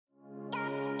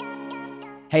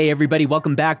Hey everybody,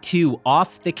 welcome back to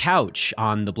Off the Couch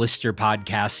on the Blister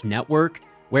Podcast Network,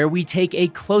 where we take a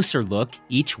closer look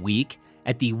each week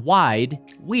at the wide,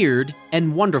 weird,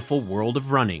 and wonderful world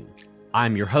of running.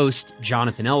 I'm your host,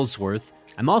 Jonathan Ellsworth.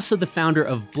 I'm also the founder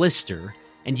of Blister,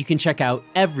 and you can check out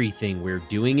everything we're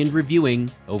doing and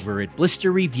reviewing over at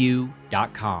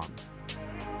blisterreview.com.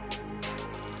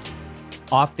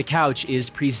 Off the Couch is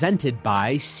presented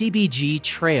by CBG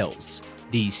Trails.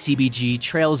 The CBG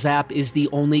Trails app is the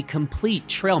only complete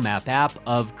trail map app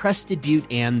of Crested Butte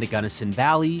and the Gunnison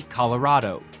Valley,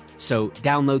 Colorado. So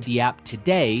download the app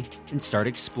today and start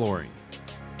exploring.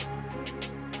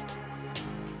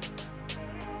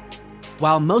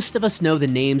 While most of us know the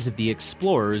names of the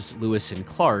explorers Lewis and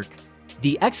Clark,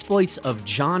 the exploits of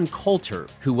John Colter,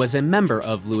 who was a member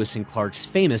of Lewis and Clark's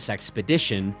famous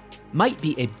expedition, might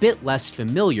be a bit less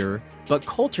familiar, but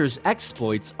Colter's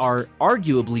exploits are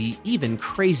arguably even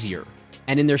crazier.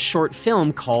 And in their short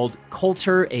film called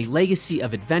Colter, A Legacy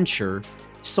of Adventure,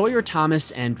 Sawyer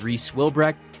Thomas and Reese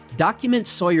Wilbrecht document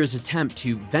Sawyer's attempt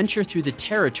to venture through the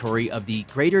territory of the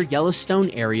greater Yellowstone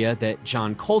area that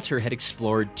John Colter had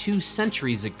explored 2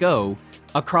 centuries ago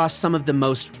across some of the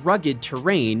most rugged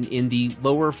terrain in the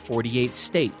lower 48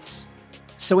 states.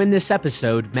 So in this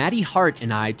episode, Maddie Hart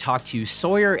and I talked to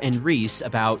Sawyer and Reese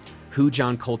about who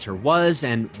John Colter was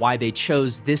and why they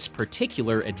chose this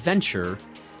particular adventure.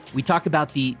 We talk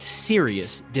about the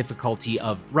serious difficulty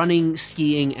of running,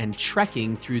 skiing, and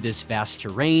trekking through this vast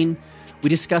terrain. We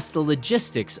discuss the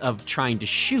logistics of trying to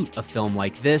shoot a film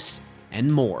like this,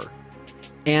 and more.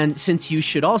 And since you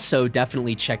should also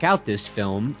definitely check out this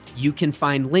film, you can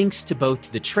find links to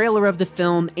both the trailer of the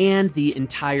film and the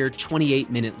entire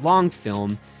 28-minute long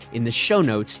film in the show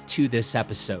notes to this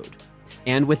episode.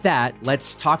 And with that,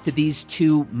 let's talk to these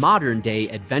 2 modern-day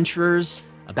adventurers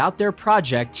about their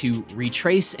project to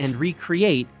retrace and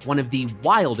recreate one of the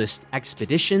wildest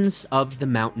expeditions of the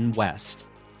Mountain West.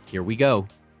 Here we go.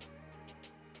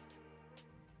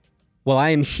 Well,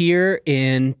 I am here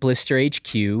in Blister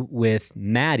HQ with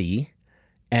Maddie,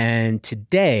 and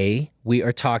today we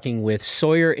are talking with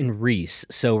Sawyer and Reese.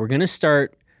 So we're going to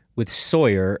start with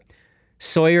Sawyer.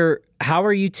 Sawyer, how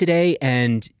are you today,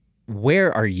 and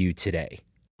where are you today?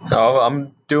 Oh,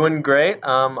 I'm doing great.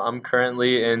 I'm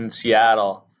currently in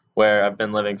Seattle, where I've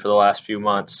been living for the last few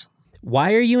months.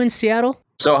 Why are you in Seattle?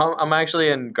 So I'm actually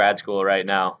in grad school right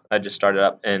now. I just started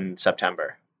up in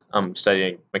September. I'm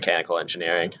studying mechanical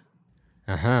engineering.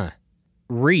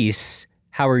 Reese,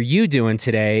 how are you doing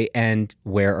today, and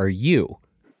where are you?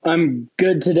 I'm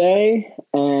good today,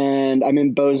 and I'm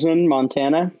in Bozeman,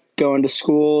 Montana, going to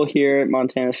school here at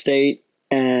Montana State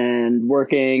and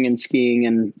working and skiing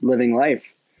and living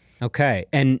life. Okay,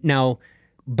 and now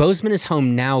Bozeman is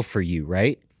home now for you,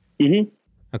 right? Mm-hmm.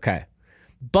 Okay,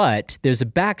 but there's a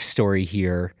backstory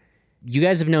here. You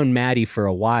guys have known Maddie for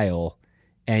a while,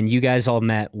 and you guys all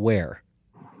met where?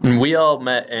 We all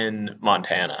met in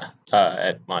Montana,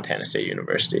 at Montana State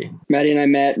University. Maddie and I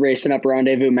met racing up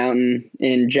Rendezvous Mountain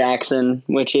in Jackson,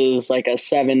 which is like a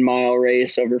 7-mile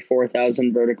race over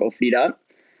 4,000 vertical feet up.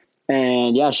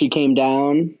 And yeah, she came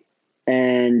down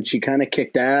and she kind of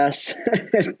kicked ass,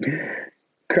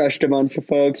 crushed a bunch of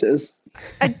folks.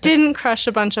 I didn't crush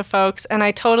a bunch of folks, and I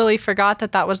totally forgot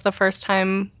that was the first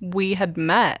time we had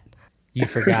met. You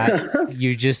forgot.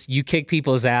 You kick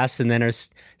people's ass and then are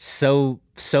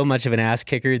so much of an ass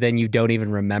kicker then you don't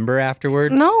even remember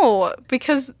afterward? No,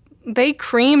 because they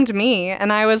creamed me,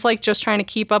 and I was like just trying to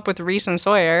keep up with Reese and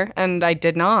Sawyer, and I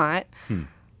did not.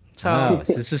 So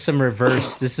so this is some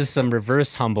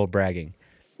reverse humble bragging.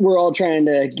 We're all trying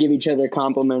to give each other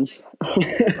compliments.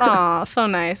 Aw, so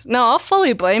nice. No, I'll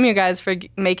fully blame you guys for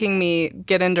making me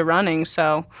get into running,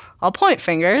 so I'll point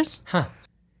fingers. Huh.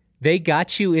 They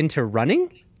got you into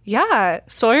running? Yeah,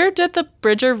 Sawyer did the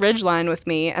Bridger Ridgeline with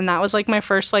me, and that was like my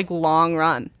first like long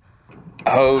run.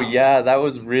 Oh yeah, that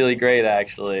was really great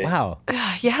actually. Wow.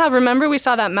 Yeah, remember we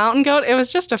saw that mountain goat? It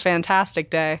was just a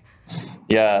fantastic day.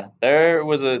 Yeah, there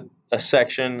was a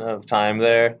section of time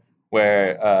there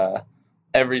where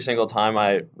every single time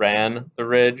I ran the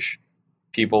ridge,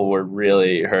 people were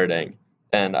really hurting.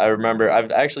 And I remember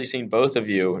I've actually seen both of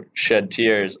you shed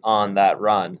tears on that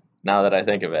run. Now that I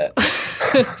think of it.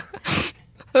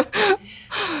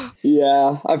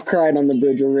 Yeah, I've cried on the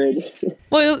Bridger Ridge.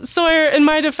 Well, Sawyer, in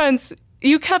my defense,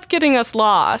 you kept getting us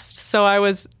lost, so I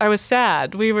was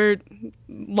sad. We were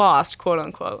lost, quote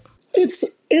unquote.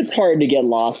 It's hard to get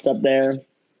lost up there.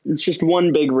 It's just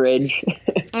one big ridge.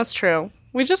 That's true.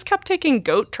 We just kept taking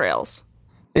goat trails.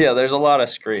 Yeah, there's a lot of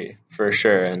scree for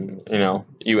sure, and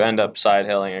you end up side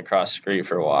hilling across scree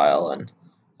for a while, and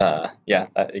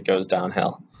it goes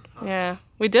downhill. Yeah,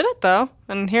 we did it though,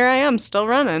 and here I am still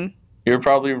running. You're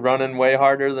probably running way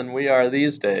harder than we are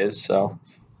these days, so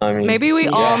I mean, Maybe we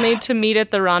yeah. all need to meet at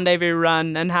the Rendezvous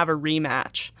Run and have a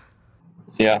rematch.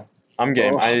 Yeah, I'm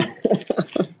game.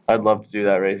 Oh. I'd love to do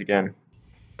that race again.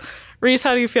 Reese,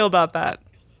 how do you feel about that?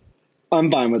 I'm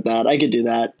fine with that. I could do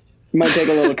that. Might take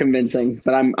a little convincing,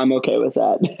 but I'm okay with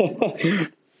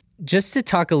that. Just to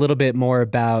talk a little bit more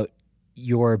about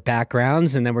your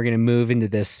backgrounds, and then we're going to move into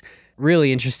this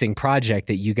really interesting project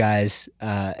that you guys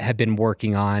have been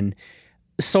working on.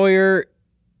 Sawyer,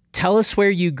 tell us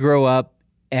where you grew up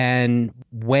and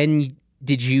when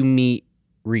did you meet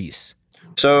Reese?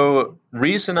 So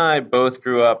Reese and I both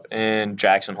grew up in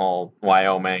Jackson Hole,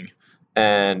 Wyoming,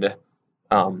 and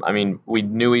I mean, we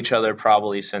knew each other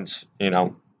probably since,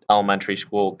 elementary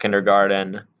school,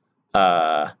 kindergarten,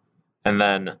 and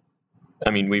then,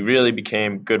 I mean, we really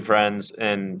became good friends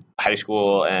in high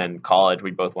school and college.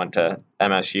 We both went to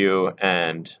MSU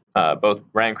and both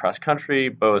ran cross country,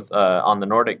 both on the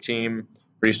Nordic team.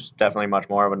 Reese was definitely much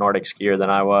more of a Nordic skier than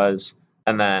I was.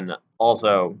 And then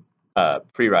also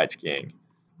free-ride skiing.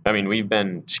 I mean, we've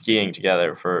been skiing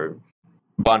together for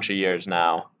a bunch of years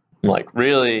now. Like,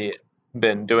 really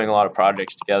been doing a lot of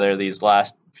projects together these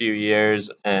last few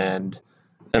years. And,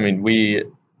 I mean, we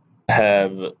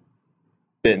have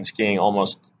been skiing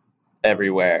almost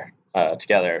everywhere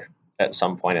together at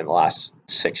some point in the last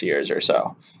 6 years or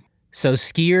so. So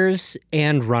skiers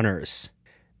and runners.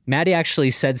 Maddie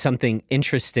actually said something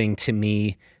interesting to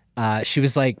me. She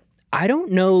was like, I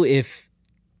don't know if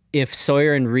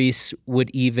Sawyer and Reese would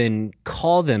even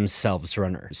call themselves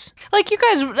runners. Like, you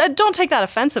guys, don't take that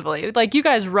offensively. Like, you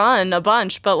guys run a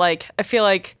bunch, but like, I feel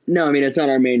like... No, I mean, it's not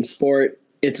our main sport.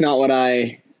 It's not what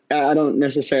I don't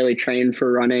necessarily train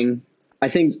for running. I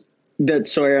think that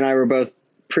Sawyer and I were both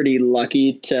pretty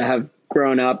lucky to have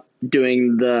grown up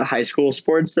doing the high school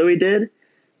sports that we did,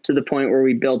 to the point where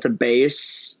we built a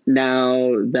base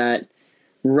now that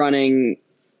running,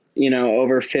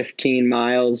 over 15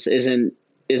 miles isn't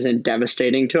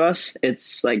devastating to us.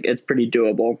 It's pretty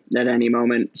doable at any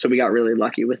moment. So we got really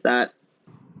lucky with that.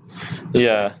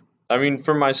 Yeah. I mean,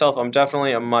 for myself, I'm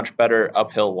definitely a much better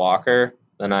uphill walker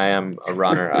than I am a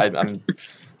runner.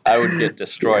 I would get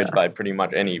destroyed by pretty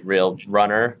much any real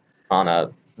runner on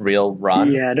a real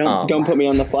run. Yeah, don't put me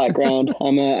on the flat ground.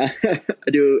 I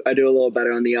do a little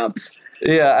better on the ups.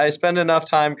 Yeah, I spend enough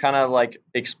time kind of like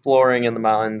exploring in the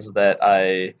mountains that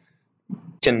I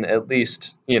can at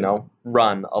least,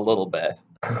 run a little bit.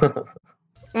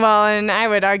 Well, and I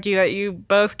would argue that you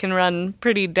both can run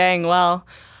pretty dang well.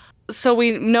 So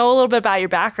we know a little bit about your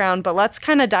background, but let's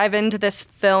kind of dive into this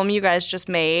film you guys just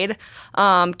made.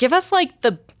 Give us like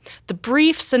the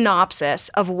brief synopsis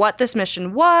of what this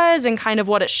mission was and kind of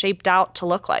what it shaped out to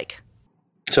look like.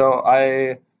 So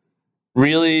I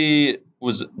really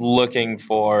was looking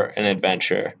for an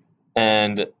adventure,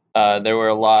 and there were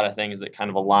a lot of things that kind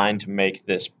of aligned to make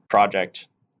this project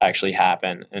actually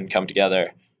happen and come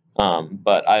together.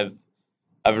 But I've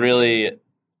really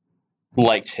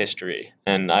liked history,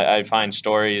 and I find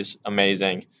stories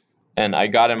amazing. And I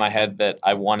got in my head that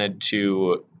I wanted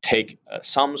to take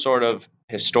some sort of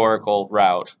historical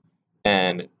route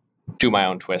and do my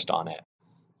own twist on it.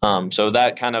 So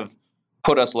that kind of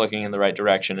put us looking in the right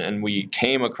direction. And we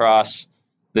came across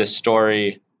this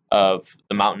story of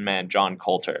the mountain man, John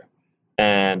Coulter.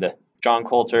 And John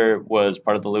Coulter was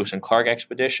part of the Lewis and Clark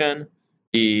expedition.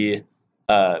 He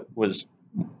was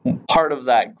part of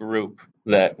that group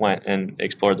that went and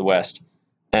explored the West.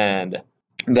 And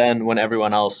then when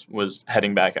everyone else was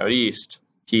heading back out east,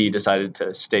 he decided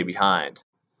to stay behind.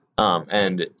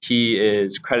 And he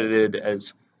is credited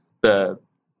as the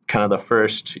kind of the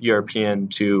first European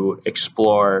to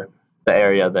explore the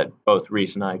area that both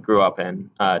Reese and I grew up in,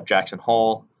 Jackson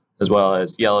Hole, as well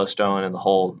as Yellowstone and the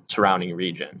whole surrounding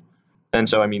region. And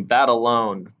so, I mean, that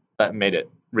alone, that made it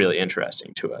really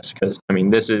interesting to us, because, I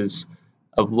mean, this is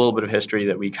a little bit of history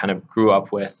that we kind of grew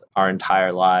up with our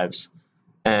entire lives.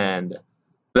 And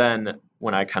then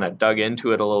when I kind of dug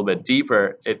into it a little bit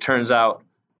deeper, it turns out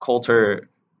Coulter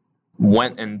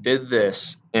went and did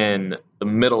this in the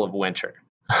middle of winter,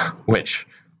 which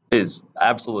is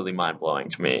absolutely mind-blowing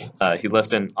to me. He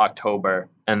left in October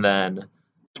and then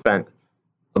spent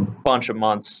a bunch of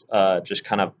months just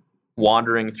kind of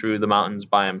wandering through the mountains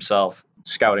by himself,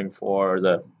 scouting for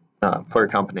the fur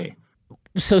company.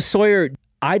 So Sawyer,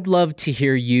 I'd love to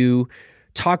hear you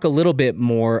talk a little bit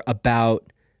more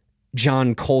about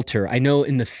John Coulter. I know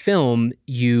in the film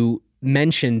you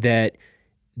mentioned that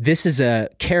this is a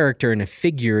character and a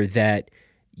figure that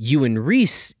you and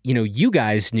Reese, you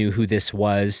guys knew who this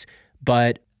was,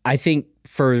 but I think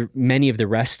for many of the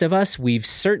rest of us, we've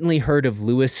certainly heard of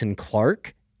Lewis and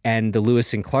Clark and the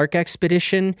Lewis and Clark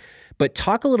expedition, but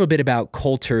talk a little bit about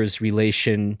Coulter's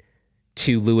relation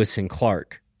to Lewis and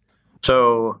Clark.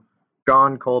 So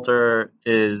John Coulter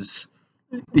he's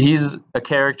a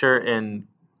character in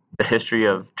the history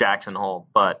of Jackson Hole,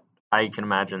 but I can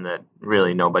imagine that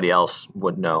really nobody else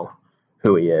would know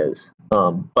who he is.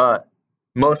 But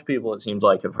most people, it seems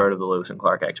like, have heard of the Lewis and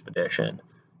Clark expedition,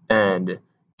 and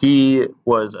he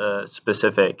was a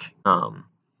specific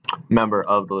member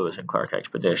of the Lewis and Clark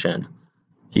expedition.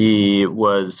 He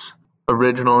was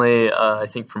originally, I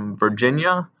think, from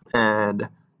Virginia, and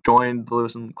joined the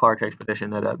Lewis and Clark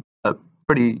expedition at a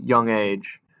pretty young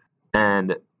age,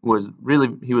 and he was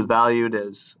valued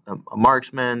as a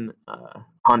marksman,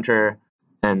 hunter,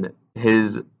 and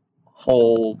his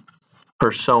whole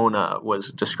persona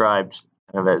was described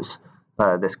kind of as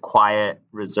this quiet,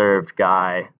 reserved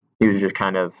guy. He was just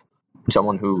kind of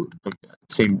someone who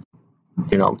seemed,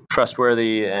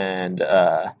 trustworthy and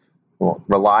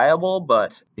reliable,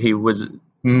 but he was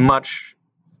very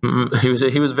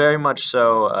much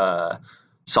so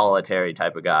solitary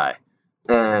type of guy.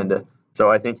 And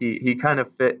so I think he kind of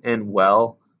fit in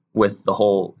well with the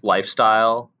whole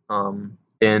lifestyle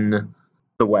in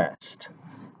the West.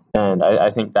 And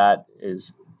I think that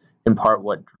is in part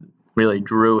what really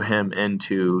drew him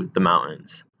into the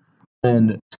mountains.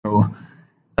 And so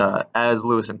as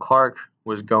Lewis and Clark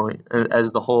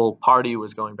as the whole party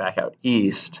was going back out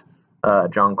east,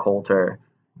 John Coulter,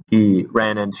 he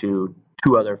ran into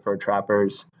two other fur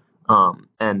trappers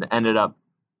and ended up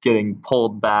getting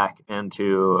pulled back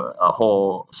into a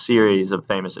whole series of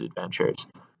famous adventures.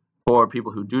 For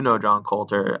people who do know John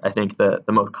Coulter, I think the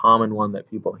most common one that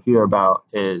people hear about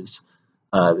is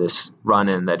this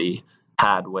run-in that he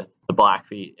had with the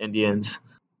Blackfeet Indians,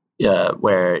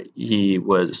 where he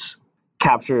was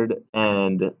captured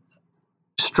and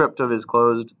stripped of his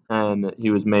clothes, and he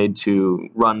was made to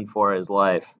run for his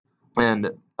life.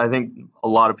 And I think a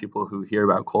lot of people who hear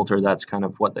about Coulter, that's kind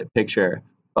of what they picture,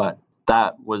 but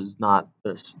that was not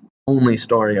this only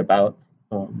story about.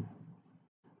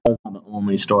 That's not the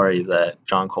only story that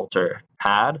John Coulter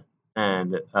had,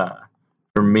 and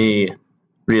for me,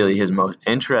 really his most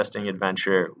interesting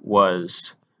adventure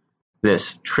was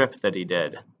this trip that he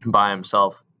did by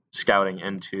himself, scouting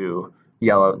into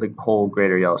the whole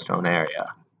greater Yellowstone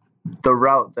area. The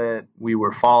route that we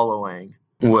were following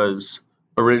was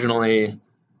originally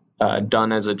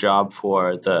done as a job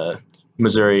for the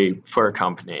Missouri Fur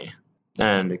Company,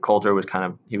 and Coulter was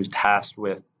he was tasked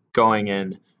with going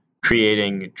and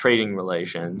creating trading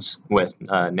relations with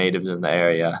natives in the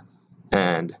area.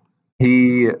 And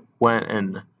he went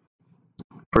and,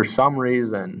 for some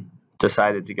reason,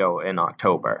 decided to go in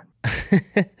October.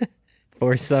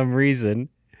 For some reason.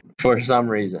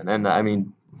 And I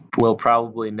mean, we'll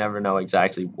probably never know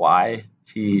exactly why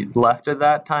he left at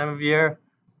that time of year.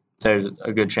 There's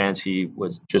a good chance he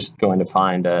was just going to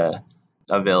find a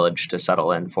village to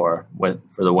settle in for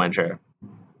the winter.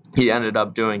 He ended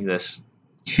up doing this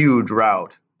huge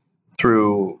route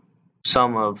through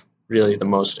some of really the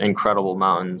most incredible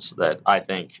mountains that I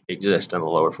think exist in the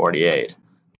lower 48.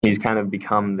 He's kind of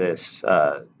become this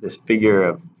figure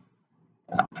of,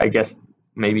 I guess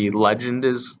maybe legend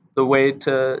is the way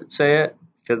to say it,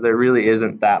 because there really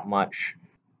isn't that much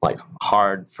like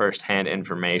hard firsthand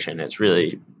information. It's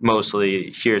really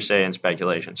mostly hearsay and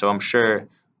speculation. So I'm sure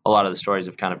a lot of the stories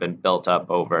have kind of been built up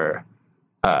over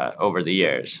the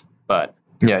years. But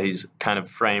yeah, he's kind of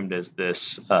framed as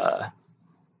this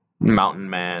mountain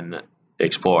man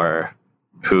explorer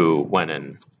who went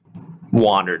and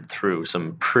wandered through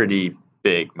some pretty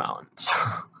big mountains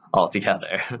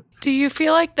altogether. Do you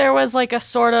feel like there was like a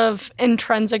sort of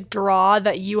intrinsic draw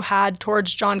that you had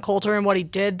towards John Coulter and what he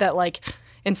did that like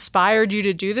inspired you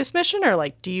to do this mission? Or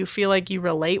like, do you feel like you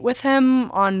relate with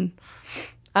him on,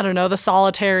 I don't know, the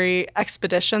solitary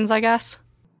expeditions, I guess?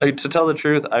 Like, to tell the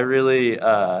truth, I really,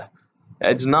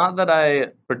 it's not that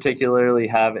I particularly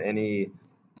have any,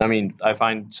 I mean, I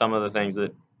find some of the things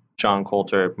that John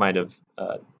Coulter might have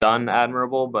done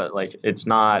admirable, but like, it's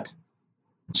not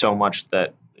so much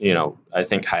that, I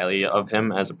think highly of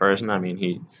him as a person. I mean,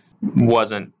 he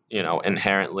wasn't,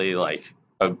 inherently like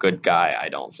a good guy, I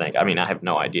don't think. I mean, I have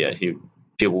no idea.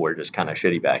 People were just kind of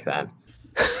shitty back then.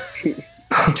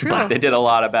 Like, they did a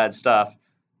lot of bad stuff,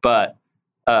 but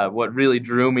what really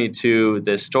drew me to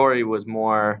this story was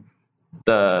more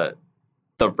the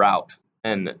route,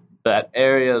 and that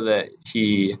area that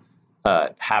he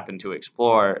happened to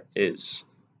explore is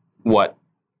what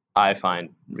I find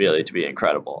really to be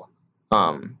incredible.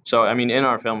 So I mean, in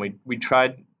our film,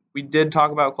 we did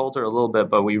talk about Coulter a little bit,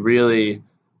 but we really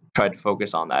tried to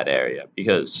focus on that area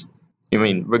because, I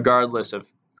mean, regardless of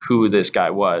who this guy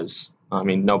was, I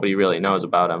mean, nobody really knows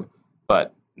about him,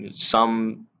 but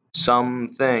something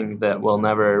that we'll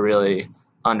never really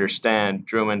understand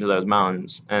drew him into those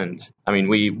mountains. And I mean,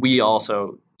 we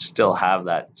also still have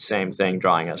that same thing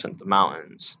drawing us into the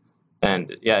mountains.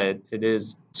 And yeah, it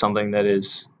is something that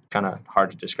is kind of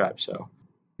hard to describe. So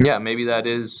yeah, maybe that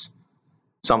is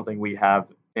something we have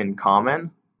in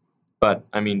common. But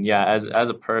I mean, yeah, as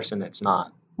a person, it's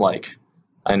not like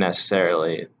I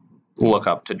necessarily look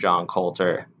up to John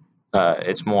Coulter.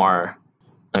 It's more,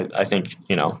 I think,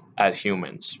 as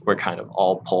humans, we're kind of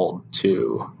all pulled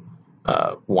to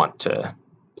want to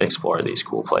explore these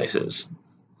cool places.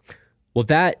 Well,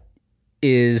 that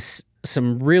is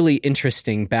some really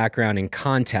interesting background and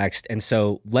context. And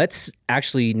so let's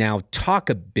actually now talk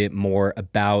a bit more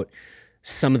about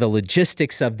some of the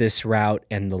logistics of this route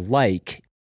and the like.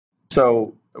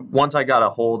 So once I got a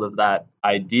hold of that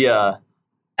idea,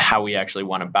 how we actually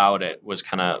went about it was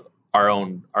kind of our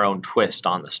own twist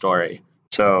on the story.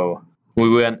 So we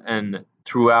went, and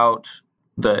throughout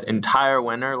the entire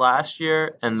winter last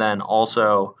year, and then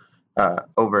also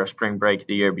over a spring break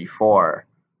the year before,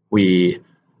 we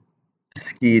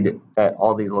skied at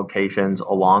all these locations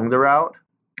along the route.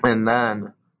 And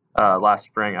then last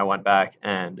spring, I went back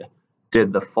and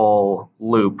did the full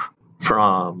loop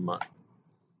from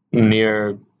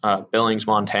near Billings,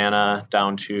 Montana,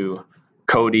 down to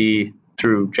Cody,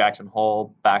 through Jackson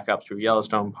Hole, back up through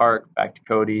Yellowstone Park, back to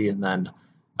Cody, and then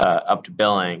up to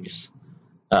Billings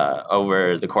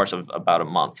over the course of about a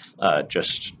month,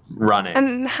 just running.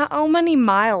 And how many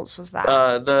miles was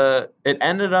that? It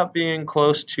ended up being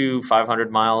close to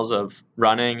 500 miles of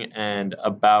running and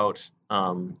about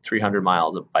 300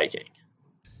 miles of biking.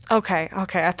 Okay.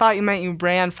 I thought you meant you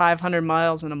ran 500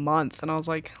 miles in a month, and I was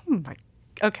like,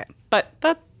 okay. But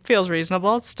that feels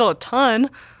reasonable. It's still a ton.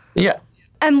 Yeah.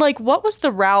 And like, what was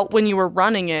the route when you were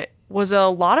running it? Was a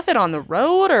lot of it on the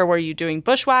road, or were you doing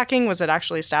bushwhacking? Was it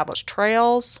actually established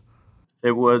trails?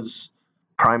 It was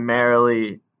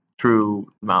primarily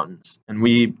through mountains, and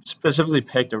we specifically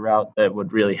picked a route that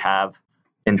would really have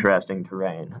interesting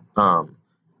terrain. I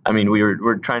mean,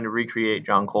 we're trying to recreate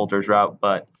John Coulter's route,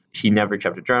 but he never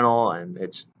kept a journal, and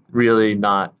it's really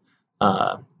not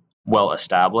well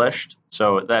established.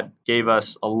 So that gave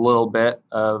us a little bit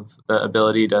of the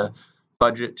ability to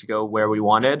budget to go where we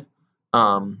wanted.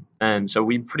 And so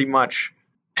we pretty much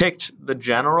picked the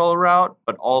general route,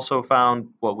 but also found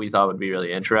what we thought would be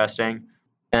really interesting.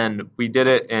 And we did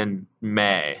it in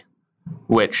May,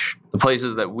 which the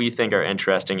places that we think are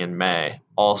interesting in May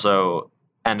also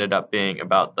ended up being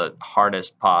about the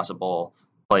hardest possible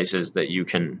places that you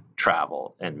can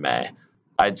travel in May.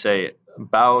 I'd say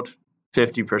about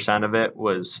 50% of it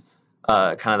was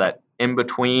kind of that in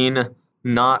between,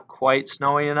 not quite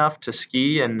snowy enough to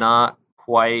ski and not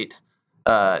quite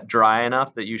dry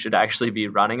enough that you should actually be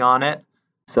running on it.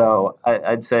 So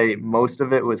I'd say most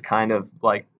of it was kind of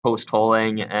like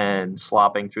post-holing and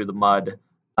slopping through the mud,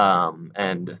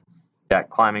 and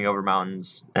climbing over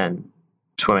mountains and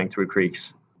swimming through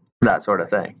creeks, that sort of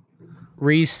thing.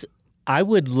 Reese, I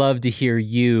would love to hear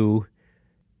you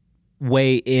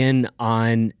weigh in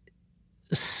on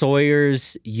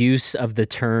Sawyer's use of the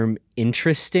term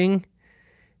interesting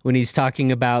when he's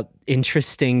talking about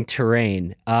interesting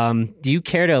terrain. Do you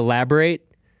care to elaborate?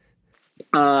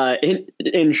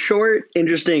 In short,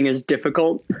 interesting is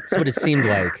difficult. That's what it seemed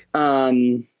like.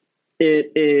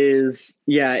 It is,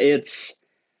 it's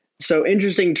so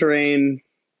interesting terrain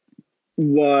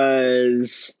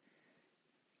was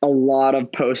a lot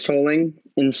of post-holing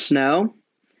in snow.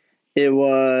 It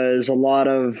was a lot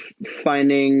of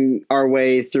finding our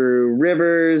way through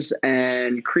rivers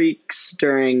and creeks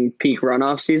during peak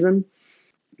runoff season,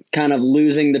 kind of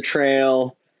losing the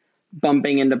trail,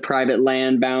 bumping into private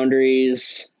land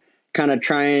boundaries, kind of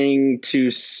trying to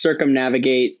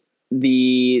circumnavigate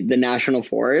the national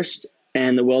forest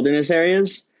and the wilderness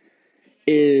areas.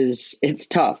 It's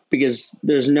tough because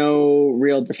there's no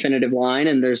real definitive line,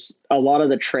 and there's a lot of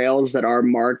the trails that are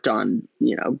marked on,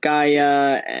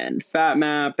 Gaia and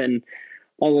FatMap and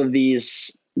all of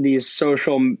these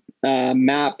social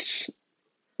maps.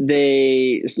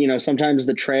 They, sometimes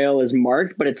the trail is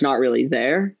marked, but it's not really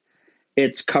there.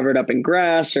 It's covered up in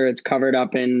grass, or it's covered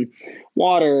up in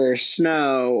water or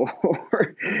snow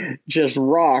or just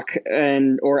rock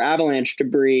or avalanche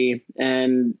debris.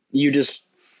 And you just,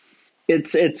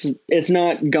 it's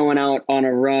not going out on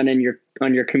a run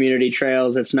on your community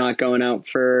trails. It's not going out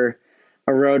for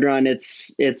a road run.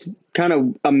 It's kind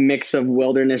of a mix of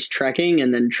wilderness trekking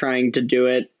and then trying to do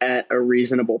it at a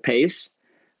reasonable pace,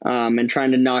 and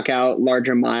trying to knock out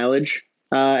larger mileage.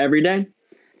 every day.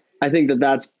 I think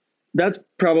that's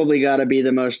probably got to be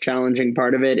the most challenging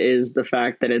part of it, is the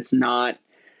fact that it's not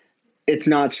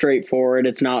straightforward,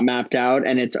 it's not mapped out,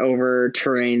 and it's over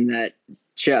terrain that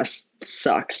just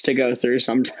sucks to go through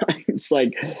sometimes.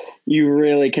 Like, you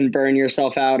really can burn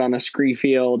yourself out on a scree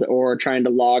field, or trying to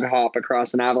log hop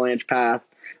across an avalanche path,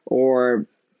 or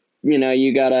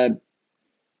you gotta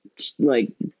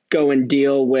like go and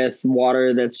deal with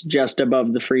water that's just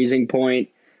above the freezing point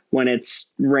when it's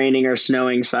raining or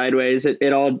snowing sideways.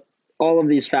 It all of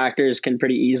these factors can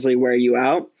pretty easily wear you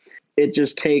out. It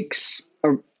just takes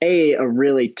a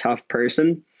really tough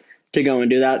person to go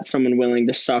and do that, someone willing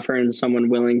to suffer and someone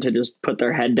willing to just put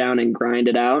their head down and grind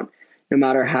it out, no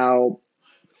matter how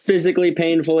physically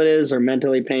painful it is or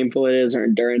mentally painful it is or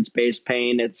endurance-based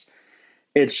pain.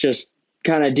 It's just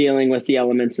kind of dealing with the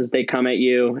elements as they come at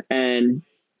you and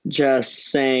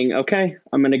just saying, okay,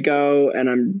 I'm going to go and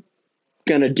I'm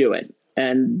going to do it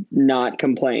and not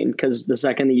complain, because the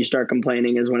second that you start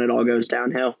complaining is when it all goes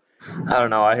downhill. I don't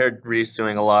know. I heard Reese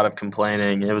doing a lot of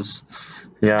complaining. It was,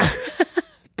 yeah.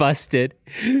 Busted.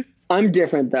 I'm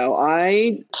different, though.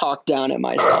 I talk down at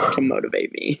myself to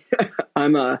motivate me.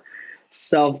 I'm a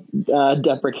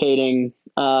self-deprecating,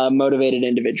 motivated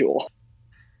individual.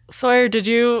 Sawyer, did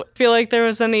you feel like there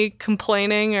was any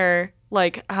complaining, or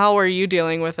like how were you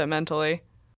dealing with it mentally?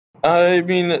 I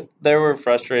mean, there were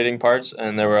frustrating parts,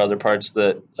 and there were other parts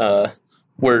that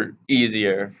were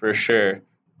easier for sure.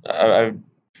 I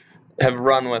have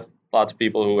run with lots of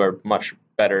people who are much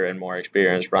better and more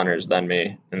experienced runners than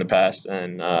me in the past,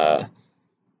 and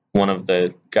one of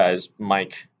the guys,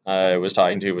 Mike, I was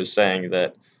talking to, was saying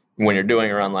that when you're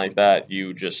doing a run like that,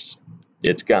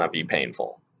 it's gonna be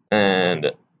painful.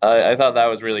 And I thought that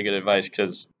was really good advice,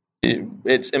 because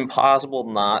it's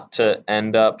impossible not to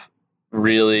end up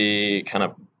really kind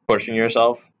of pushing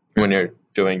yourself when you're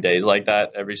doing days like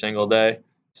that every single day.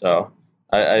 So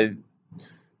I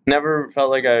never felt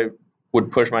like I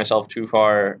would push myself too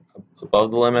far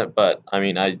above the limit, but I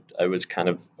mean, I was kind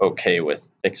of okay with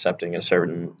accepting a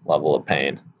certain level of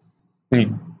pain.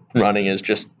 Running is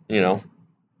just,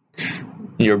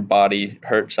 your body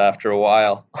hurts after a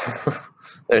while.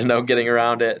 There's no getting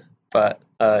around it, but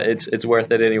it's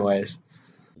worth it anyways.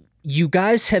 You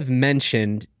guys have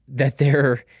mentioned that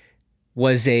there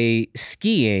was a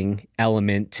skiing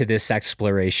element to this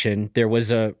exploration. There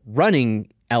was a running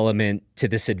element to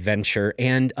this adventure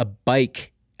and a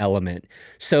bike element.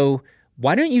 So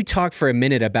why don't you talk for a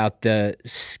minute about the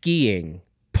skiing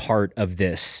part of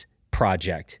this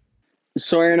project?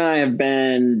 Sawyer and I have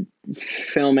been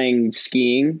filming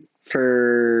skiing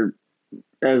for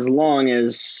as long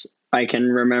as I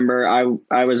can remember.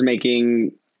 I was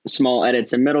making small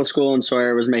edits in middle school, and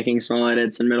Sawyer was making small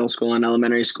edits in middle school and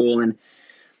elementary school, and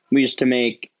we used to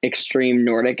make extreme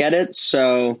Nordic edits.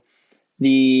 So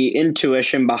the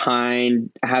intuition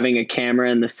behind having a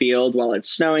camera in the field while it's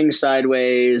snowing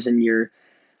sideways and you're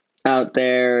out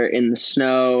there in the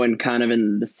snow and kind of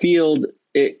in the field,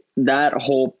 that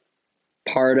whole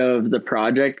part of the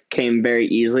project came very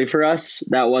easily for us.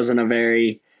 That wasn't a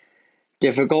very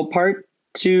difficult part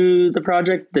to the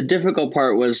project. The difficult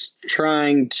part was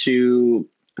trying to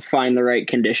find the right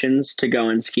conditions to go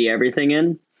and ski everything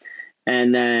in,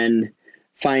 and then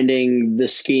finding the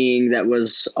skiing that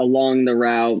was along the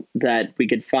route that we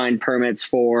could find permits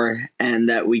for and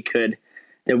that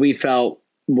we felt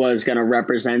was going to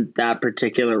represent that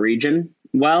particular region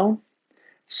well.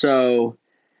 So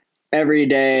every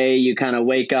day you kind of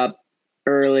wake up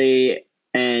early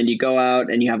and you go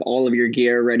out and you have all of your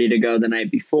gear ready to go the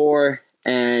night before,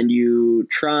 and you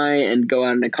try and go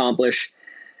out and accomplish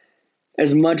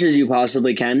as much as you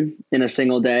possibly can in a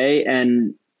single day.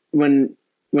 And when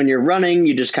you're running,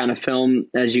 you just kind of film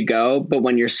as you go. But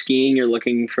when you're skiing, you're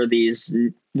looking for these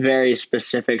very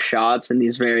specific shots and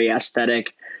these very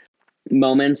aesthetic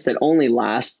moments that only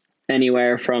last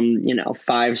anywhere from,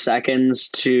 5 seconds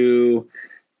to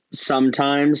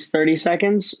sometimes 30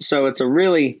 seconds. So it's a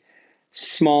really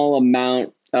small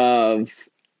amount of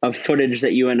footage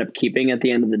that you end up keeping at the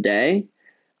end of the day,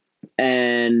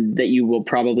 and that you will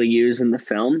probably use in the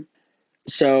film.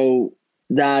 So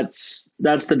that's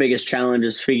the biggest challenge,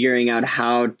 is figuring out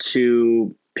how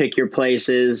to pick your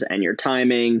places and your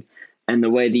timing and the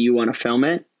way that you want to film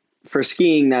it. For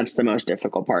skiing, that's the most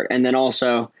difficult part. And then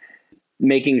also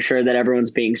making sure that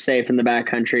everyone's being safe in the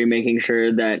backcountry, making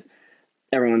sure that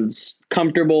everyone's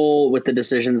comfortable with the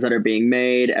decisions that are being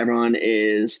made. Everyone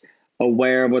is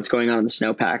aware of what's going on in the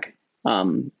snowpack.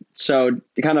 So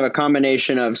kind of a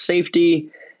combination of safety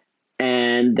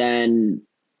and then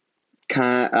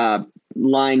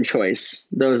line choice.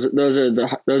 Those are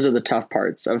the tough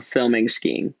parts of filming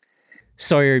skiing.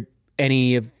 Sawyer,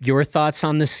 any of your thoughts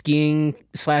on the skiing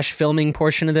 / filming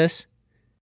portion of this?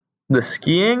 The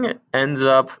skiing ends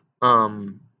up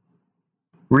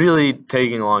really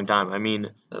taking a long time. I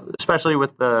mean, especially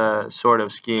with the sort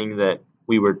of skiing that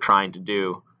we were trying to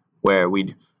do, where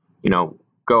we'd,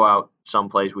 go out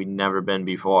someplace we'd never been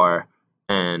before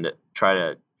and try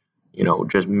to,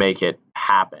 just make it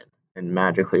happen and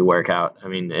magically work out. I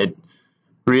mean, it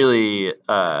really,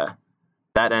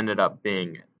 that ended up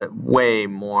being way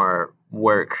more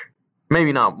work.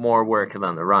 Maybe not more work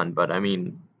than the run, but I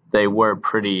mean, they were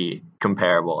pretty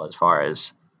comparable as far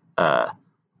as the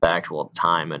actual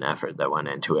time and effort that went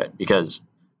into it. Because,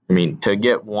 I mean, to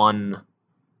get one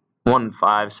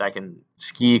 5-second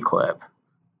ski clip,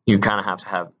 you kind of have to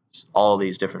have all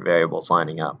these different variables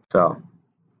lining up. So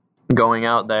going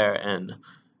out there and,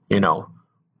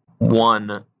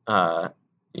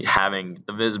 having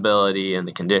the visibility and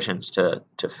the conditions to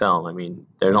film. I mean,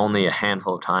 there's only a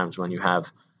handful of times when you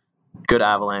have good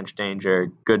avalanche danger,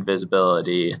 good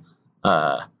visibility,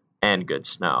 and good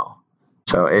snow.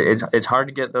 So it's hard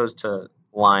to get those to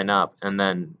line up. And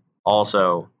then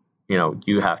also,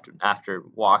 you have to, after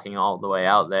walking all the way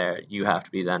out there, you have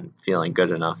to be then feeling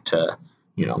good enough to,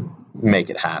 make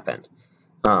it happen.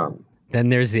 Then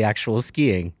there's the actual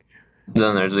skiing.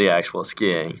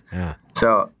 Yeah.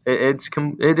 So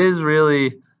it is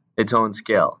really its own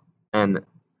skill. And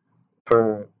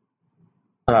for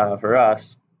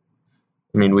us,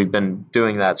 I mean, we've been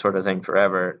doing that sort of thing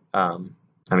forever. I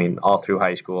mean, all through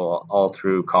high school, all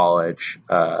through college,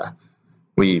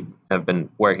 we have been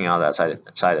working on that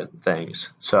side of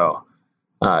things. So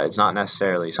it's not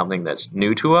necessarily something that's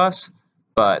new to us,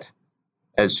 but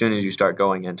as soon as you start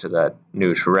going into that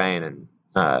new terrain and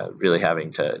really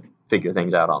having to figure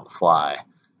things out on the fly,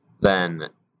 then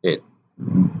it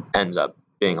ends up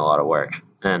being a lot of work.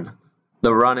 And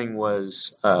the running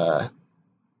was that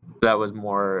was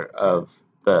more of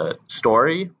the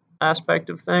story aspect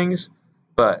of things.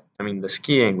 But I mean, the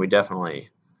skiing, we definitely,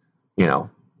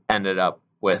 ended up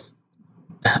with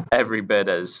every bit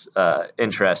as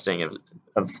interesting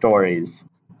of stories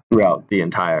throughout the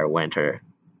entire winter.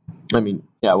 I mean,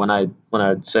 yeah, when I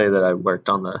would say that I worked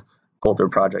on the Coulter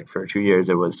project for 2 years,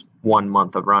 it was 1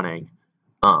 month of running,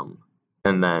 and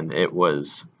then it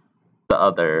was the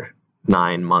other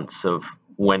 9 months of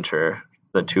winter,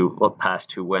 the past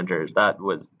 2 winters. That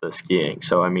was the skiing.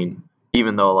 So I mean,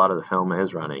 even though a lot of the film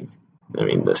is running, I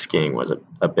mean, the skiing was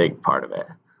a big part of it.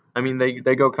 I mean,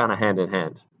 they go kind of hand in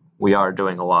hand. We are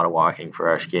doing a lot of walking for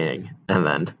our skiing, and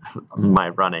then my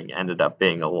running ended up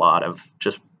being a lot of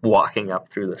just walking up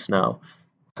through the snow.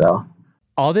 So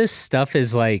all this stuff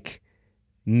is like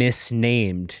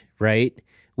misnamed, right?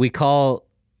 We call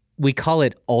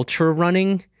it ultra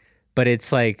running, but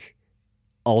it's like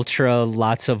ultra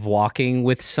lots of walking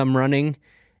with some running,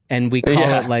 and we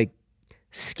call it like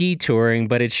ski touring,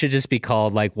 but it should just be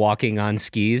called like walking on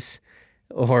skis,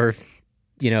 or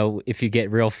if you get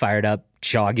real fired up,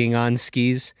 jogging on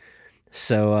skis.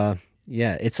 So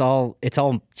it's all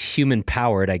human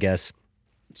powered, I guess.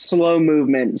 Slow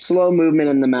movement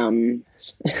in the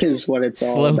mountains is what it's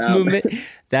all about. Slow movement.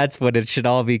 That's what it should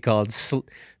all be called.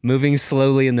 Moving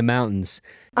slowly in the mountains.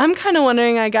 I'm kind of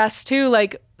wondering, I guess, too,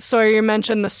 like, Sawyer, you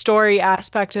mentioned the story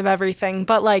aspect of everything,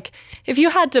 but like, if you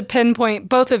had to pinpoint,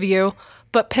 both of you,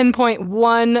 but pinpoint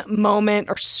one moment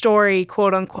or story,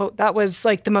 quote unquote, that was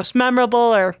like the most memorable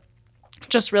or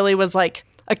just really was like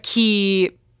a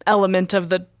key element of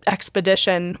the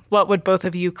expedition, what would both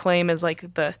of you claim as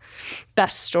like the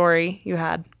best story you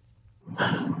had?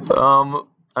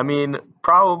 I mean,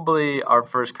 probably our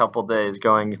first couple days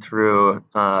going through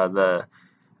the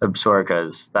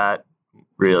Absarokas, that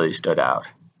really stood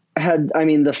out.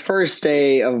 The first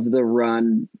day of the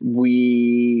run,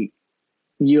 you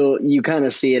kind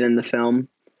of see it in the film.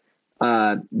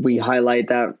 We highlight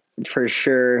that for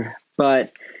sure,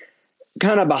 but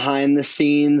kind of behind the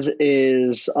scenes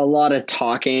is a lot of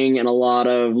talking and a lot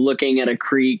of looking at a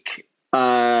creek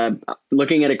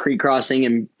crossing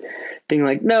and being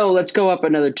like, no, let's go up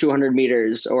another 200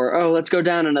 meters, or, oh, let's go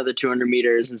down another 200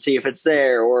 meters and see if it's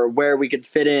there or where we could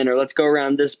fit in, or let's go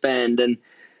around this bend. And,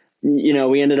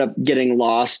 we ended up getting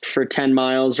lost for 10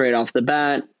 miles right off the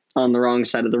bat on the wrong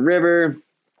side of the river.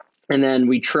 And then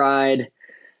we tried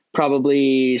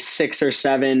probably 6 or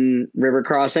 7 river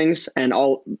crossings, and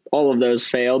all of those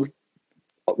failed.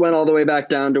 Went all the way back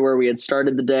down to where we had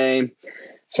started the day,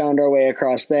 found our way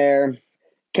across there,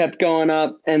 kept going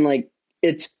up, and like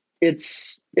it's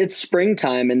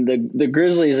springtime, and the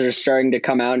grizzlies are starting to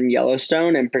come out in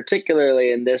Yellowstone, and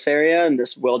particularly in this area, in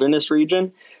this wilderness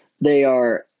region,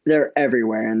 they're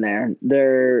everywhere in there.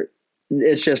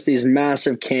 it's just these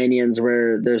massive canyons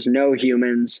where there's no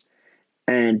humans,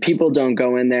 and people don't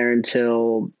go in there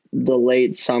until the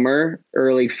late summer,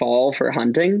 early fall for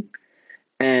hunting.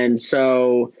 And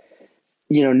so,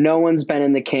 no one's been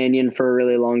in the canyon for a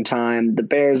really long time. The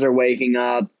bears are waking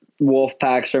up, wolf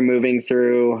packs are moving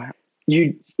through.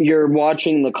 You're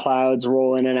watching the clouds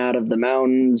roll in and out of the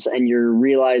mountains, and you're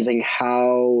realizing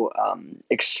how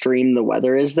extreme the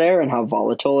weather is there, and how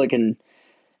volatile it can,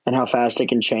 and how fast it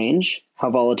can change, how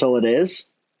volatile it is.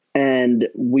 And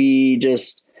we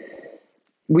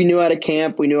knew how to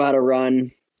camp, we knew how to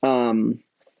run.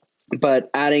 But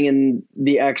adding in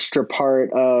the extra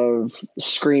part of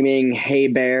screaming, "Hey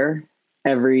bear,"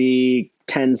 every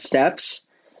 10 steps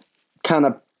kind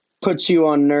of puts you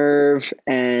on nerve,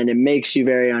 and it makes you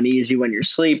very uneasy when you're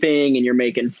sleeping and you're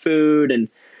making food and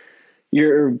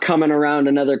you're coming around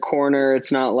another corner.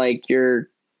 It's not like you're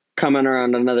coming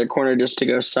around another corner just to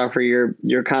go suffer. You're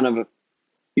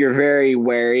very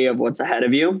wary of what's ahead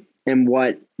of you and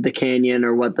what the canyon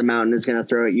or what the mountain is going to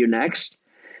throw at you next.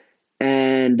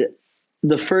 And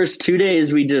the first 2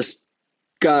 days we just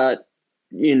got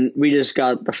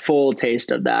the full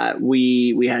taste of that.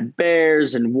 We had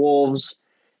bears and wolves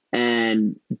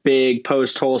and big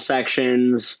post hole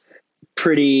sections,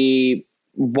 pretty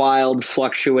wild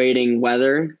fluctuating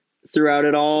weather throughout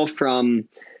it all, from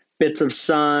bits of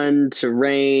sun to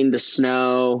rain to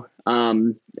snow,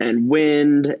 and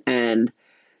wind, and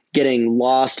getting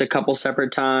lost a couple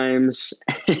separate times.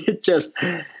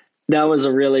 That was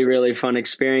a really, really fun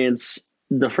experience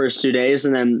the first 2 days.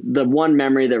 And then the one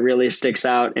memory that really sticks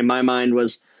out in my mind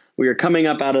was we were coming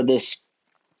up out of this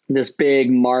big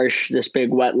marsh, this big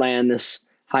wetland, this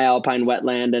high alpine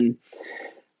wetland, and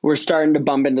we're starting to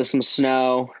bump into some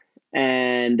snow,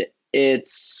 and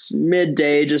it's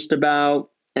midday just about,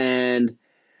 and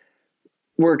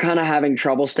we're kind of having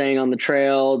trouble staying on the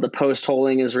trail. The post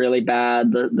holing is really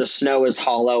bad. The snow is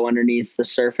hollow underneath the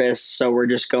surface, so we're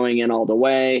just going in all the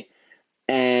way.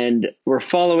 And we're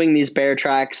following these bear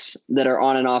tracks that are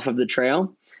on and off of the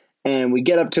trail. And we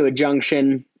get up to a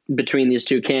junction between these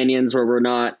two canyons where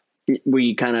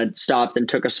we kind of stopped and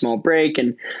took a small break,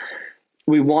 and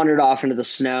we wandered off into the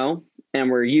snow, and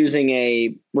we're using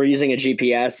a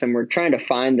GPS, and we're trying to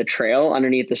find the trail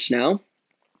underneath the snow.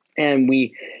 And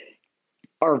we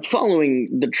are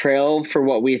following the trail for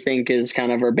what we think is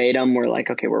kind of verbatim. We're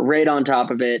like, okay, we're right on top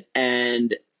of it,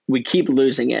 and we keep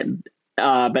losing it.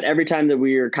 But every time that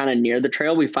we are kind of near the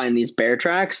trail, we find these bear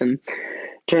tracks, and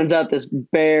turns out this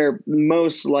bear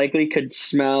most likely could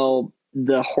smell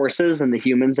the horses and the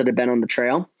humans that have been on the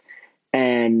trail.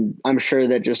 And I'm sure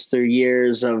that just through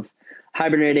years of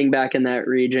hibernating back in that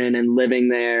region and living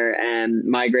there and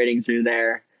migrating through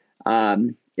there,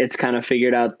 it's kind of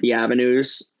figured out the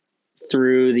avenues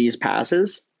through these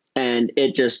passes, and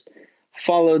it just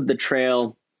followed the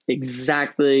trail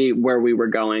exactly where we were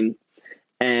going,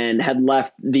 and had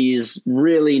left these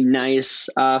really nice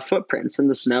footprints in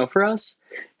the snow for us.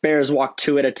 Bears walk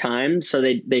two at a time, so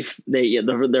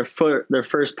their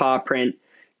first paw print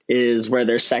is where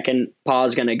their second paw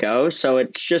is going to go. So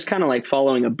it's just kind of like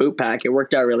following a boot pack. It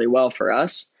worked out really well for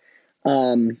us.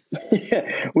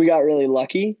 We got really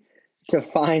lucky to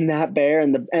find that bear,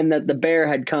 and that the bear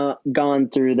had gone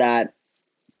through that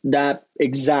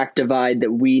exact divide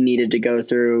that we needed to go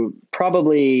through,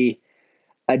 probably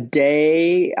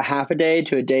half a day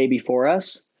to a day before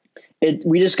us.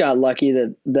 We just got lucky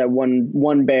that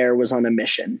one bear was on a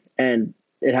mission, and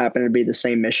it happened to be the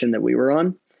same mission that we were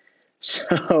on.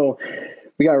 So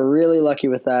we got really lucky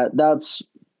with that. That's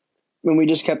when we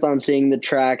just kept on seeing the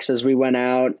tracks as we went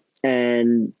out,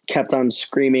 and kept on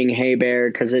screaming, "Hey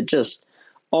bear," because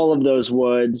all of those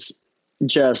woods,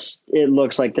 it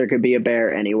looks like there could be a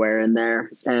bear anywhere in there.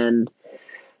 And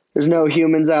there's no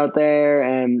humans out there.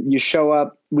 And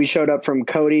we showed up from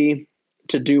Cody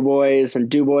to Dubois, and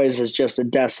Dubois is just a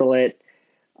desolate,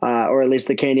 or at least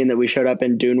the canyon that we showed up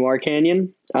in, Dunoir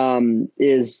Canyon,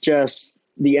 is just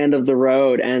the end of the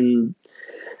road. And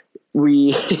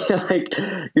you're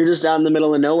just out in the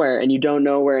middle of nowhere, and you don't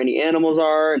know where any animals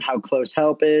are and how close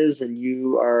help is. And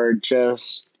you are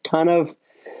just kind of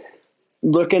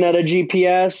looking at a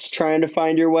GPS, trying to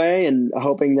find your way and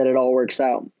hoping that it all works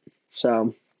out.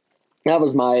 So that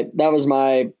was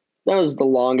the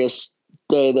longest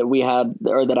day that we had,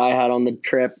 or that I had on the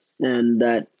trip, and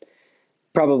that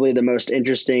probably the most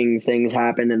interesting things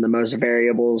happened and the most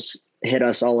variables hit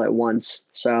us all at once.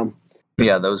 So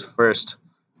yeah, those first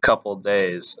couple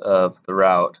days of the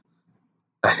route,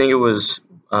 I think it was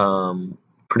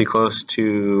pretty close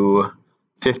to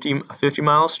 50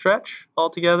 mile stretch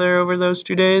altogether over those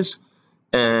 2 days.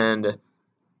 And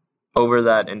over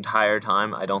that entire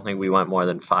time, I don't think we went more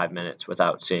than 5 minutes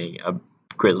without seeing a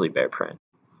grizzly bear print.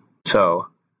 So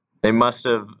they must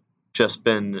have just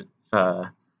been,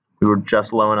 we were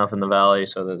just low enough in the valley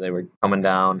so that they were coming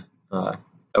down,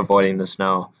 avoiding the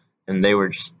snow, and they were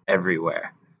just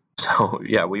everywhere. So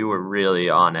yeah, we were really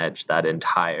on edge that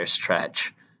entire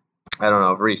stretch. I don't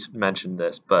know if Reese mentioned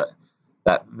this, but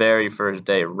that very first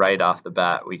day, right off the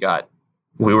bat, we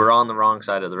were on the wrong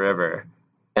side of the river,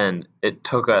 and it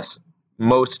took us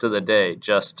most of the day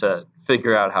just to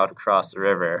figure out how to cross the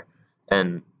river.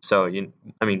 And so,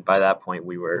 by that point,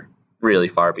 we were really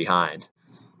far behind.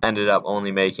 Ended up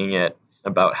only making it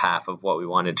about half of what we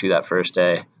wanted to that first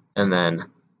day, and then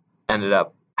ended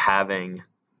up having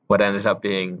what ended up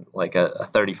being like a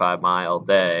 35-mile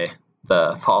day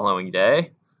the following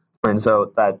day. And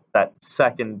so that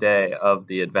second day of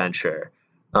the adventure,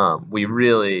 we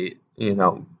really,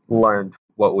 learned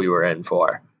what we were in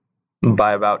for.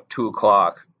 By about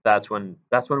 2:00, that's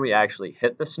when we actually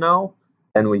hit the snow,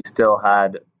 and we still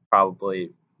had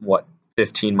probably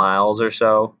 15 miles or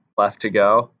so left to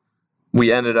go.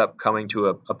 We ended up coming to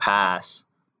a pass,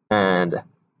 and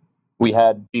we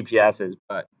had GPSs,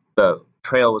 but the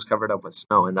trail was covered up with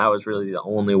snow, and that was really the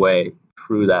only way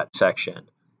through that section.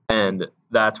 And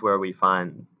that's where we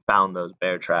found those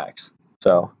bear tracks.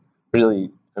 So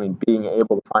really, being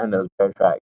able to find those bear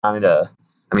tracks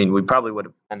we probably would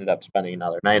have ended up spending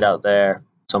another night out there,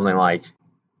 something like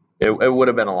it would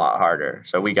have been a lot harder.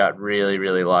 So we got really,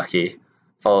 really lucky,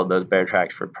 followed those bear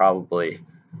tracks for probably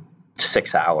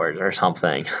 6 hours or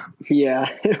something. Yeah,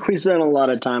 we spent a lot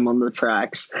of time on the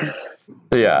tracks.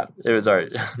 Yeah, it was our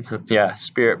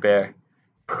spirit bear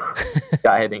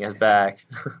guiding us back.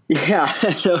 Yeah,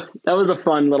 that was a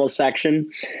fun little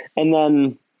section. And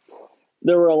then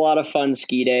there were a lot of fun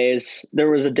ski days. There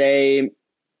was a day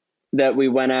that we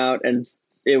went out and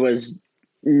it was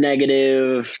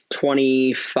negative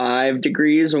 25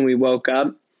 degrees when we woke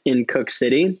up in Cook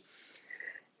City,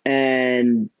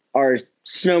 and our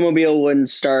snowmobile wouldn't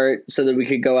start so that we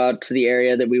could go out to the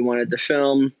area that we wanted to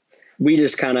film. We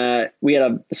just we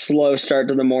had a slow start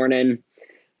to the morning.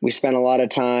 We spent a lot of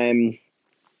time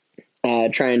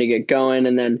trying to get going,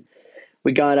 and then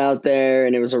we got out there,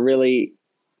 and it was a really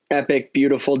epic,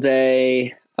 beautiful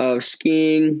day of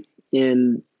skiing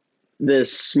in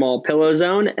this small pillow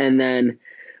zone. And then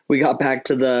we got back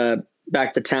to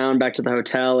town, back to the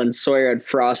hotel, and Sawyer had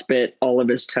frostbit all of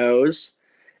his toes.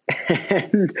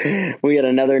 And we had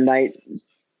another night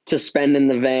to spend in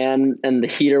the van, and the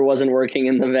heater wasn't working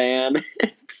in the van.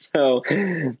 So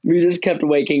we just kept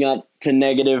waking up to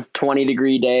negative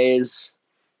 20-degree days,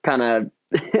 kind of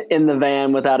in the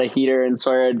van without a heater, and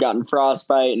Sawyer had gotten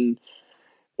frostbite, and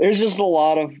there's just a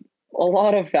lot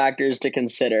of factors to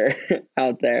consider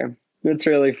out there. It's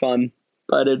really fun,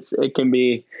 but it can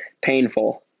be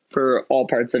painful for all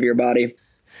parts of your body.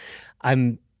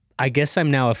 I guess I'm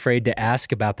now afraid to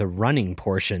ask about the running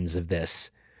portions of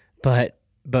this, but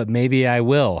maybe I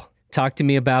will. Talk to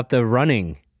me about the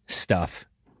running stuff.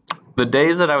 The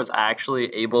days that I was actually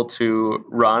able to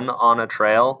run on a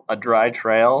dry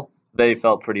trail, they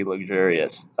felt pretty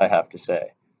luxurious, I have to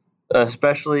say.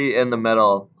 Especially in the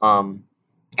middle, kind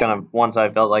of once I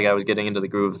felt like I was getting into the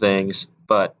groove of things,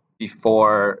 but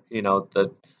before,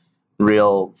 the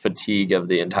real fatigue of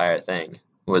the entire thing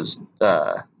was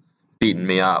beating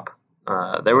me up.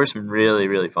 There were some really,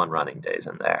 really fun running days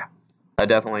in there. I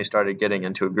definitely started getting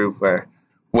into a groove where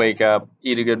wake up,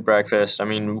 eat a good breakfast. I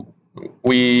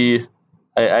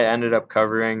ended up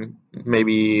covering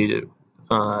maybe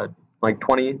like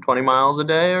 20 miles a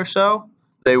day or so.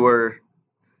 They were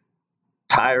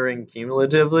tiring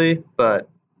cumulatively, but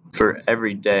for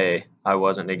every day, I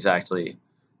wasn't exactly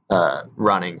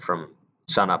running from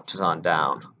sun up to sun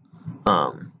down.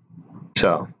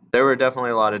 So there were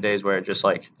definitely a lot of days where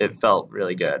it felt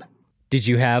really good. Did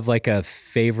you have like a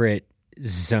favorite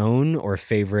zone or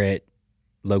favorite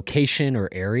location or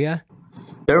area?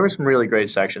 There were some really great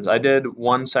sections. I did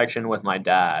one section with my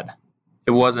dad.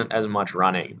 It wasn't as much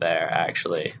running there,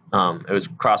 actually. It was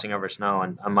crossing over snow,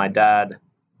 and my dad,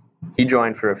 he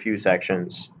joined for a few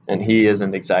sections, and he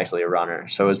isn't exactly a runner,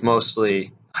 so it was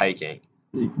mostly hiking.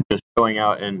 Just going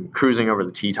out and cruising over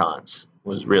the Tetons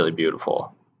was really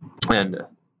beautiful. And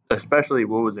especially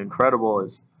what was incredible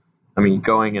is,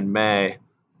 going in May,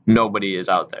 nobody is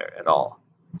out there at all.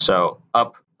 So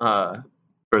up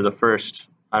for the first,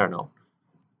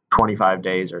 25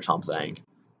 days or something,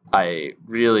 I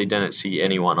really didn't see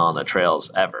anyone on the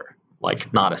trails ever,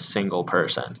 like not a single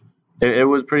person. It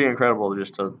was pretty incredible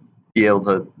just to be able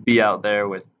to be out there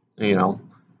with,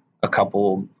 a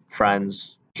couple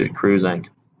friends just cruising.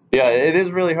 Yeah, it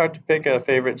is really hard to pick a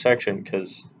favorite section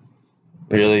because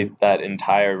really that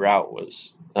entire route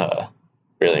was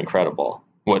really incredible.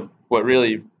 What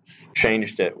really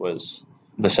changed it was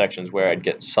the sections where I'd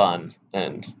get sun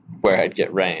and where I'd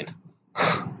get rain.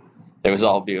 It was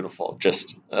all beautiful.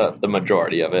 Just the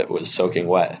majority of it was soaking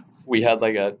wet. We had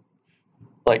like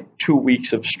 2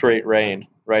 weeks of straight rain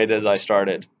right as I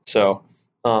started. So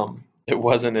it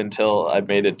wasn't until I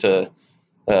made it to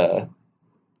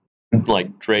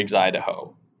like Driggs,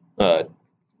 Idaho,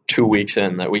 2 weeks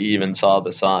in that we even saw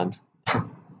the sun.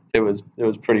 It was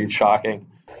pretty shocking.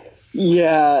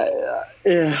 Yeah.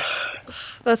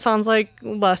 That sounds like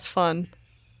less fun.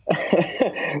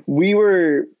 We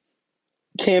were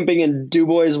camping in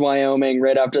DuBois, Wyoming,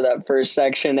 right after that first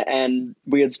section, and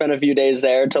we had spent a few days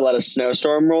there to let a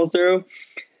snowstorm roll through.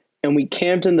 And we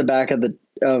camped in the back of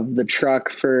the truck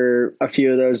for a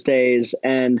few of those days.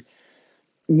 And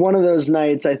one of those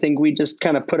nights, I think we just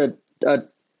kind of put a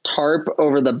tarp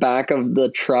over the back of the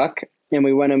truck, and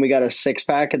we went and we got a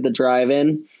 6-pack at the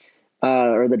drive-in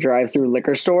or the drive-through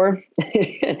liquor store.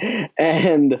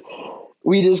 And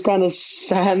we just kind of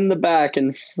sat in the back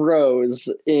and froze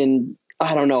in,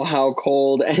 I don't know how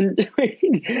cold. And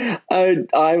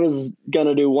I was going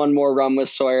to do one more run with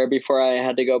Sawyer before I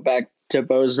had to go back to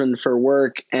Bozeman for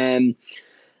work. And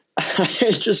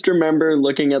I just remember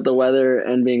looking at the weather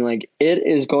and being like, it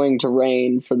is going to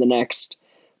rain for the next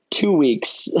 2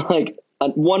 weeks, like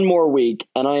one more week.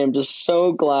 And I am just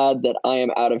so glad that I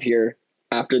am out of here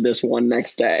after this one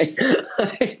next day.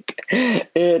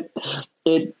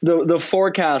 The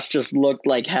forecast just looked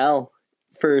like hell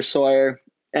for Sawyer,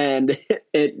 and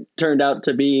it turned out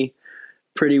to be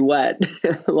pretty wet.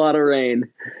 A lot of rain.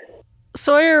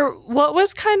 Sawyer, what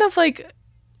was kind of like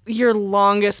your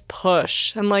longest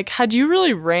push? And like, had you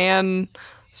really ran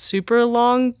super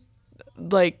long,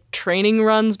 like training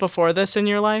runs before this in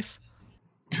your life?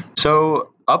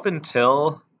 So up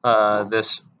until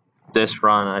this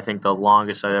run, I think the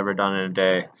longest I'd ever done in a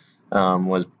day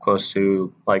was close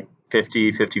to like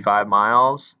 55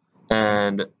 miles.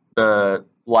 And the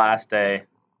last day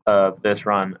of this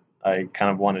run, I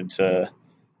kind of wanted to,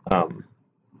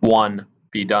 one,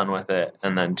 be done with it,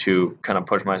 and then two, kind of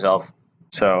push myself.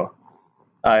 So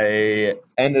I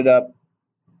ended up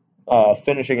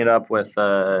finishing it up with,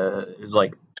 it was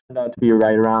like, turned out to be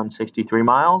right around 63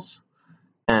 miles.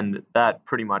 And that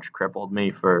pretty much crippled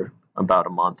me for about a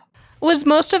month. Was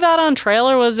most of that on trail,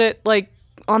 or was it like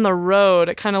on the road?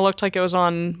 It kind of looked like it was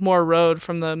on more road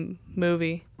from the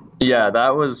movie. Yeah,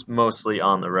 that was mostly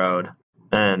on the road.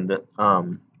 And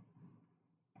that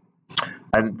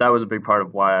was a big part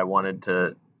of why I wanted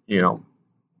to,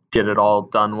 get it all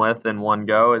done with in one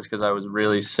go, is because I was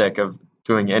really sick of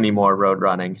doing any more road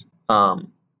running. And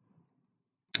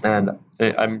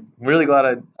I'm really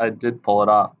glad I did pull it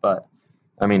off. But,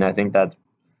 I mean, I think that's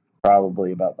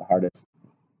probably about the hardest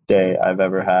day I've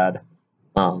ever had.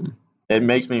 It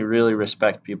makes me really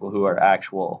respect people who are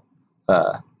actual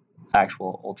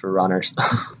ultra runners.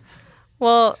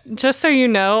 Well, just so you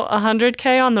know,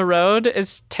 100K on the road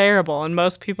is terrible, and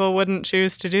most people wouldn't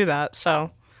choose to do that. So,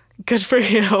 good for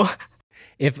you.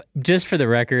 If, just for the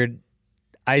record,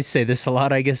 I say this a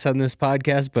lot, I guess, on this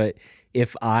podcast, but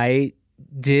if I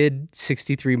did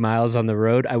 63 miles on the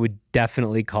road, I would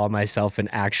definitely call myself an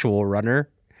actual runner.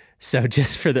 So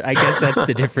just for I guess that's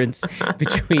the difference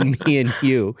between me and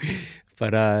you.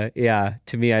 But yeah,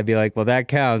 to me, I'd be like, well, that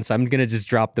counts. I'm going to just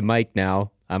drop the mic now.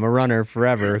 I'm a runner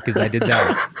forever because I did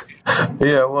that.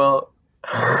 Yeah, well,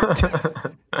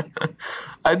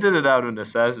 I did it out of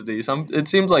necessity. It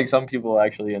seems like some people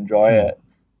actually enjoy it.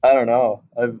 I don't know.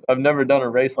 I've never done a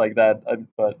race like that,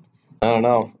 but I don't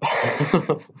know.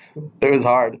 It was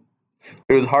hard.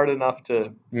 It was hard enough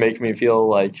to make me feel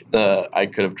like I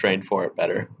could have trained for it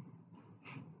better,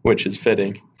 which is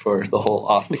fitting for the whole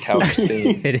off the couch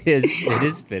theme. It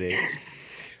is fitting.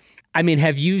 I mean,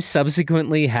 have you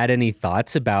subsequently had any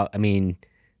thoughts about,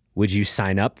 would you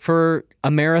sign up for a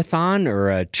marathon or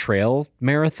a trail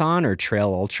marathon or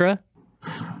trail ultra?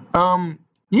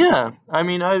 Yeah.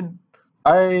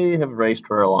 I have raced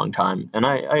for a long time, and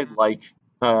I like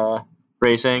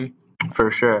racing for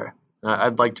sure.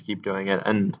 I'd like to keep doing it,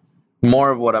 and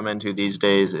more of what I'm into these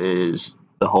days is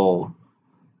the whole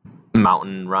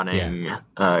mountain running,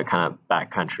 kind of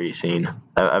backcountry scene.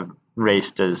 I've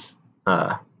raced as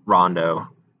Rondo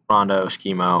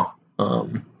Schemo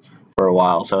for a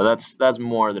while, so that's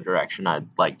more the direction I'd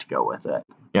like to go with it.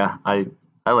 Yeah, I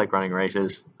like running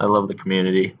races. I love the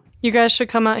community. You guys should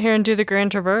come out here and do the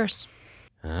Grand Traverse.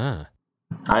 Ah.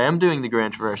 I am doing the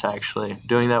Grand Traverse, actually.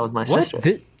 Doing that with my sister.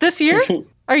 This year?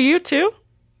 Are you too,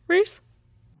 Reese?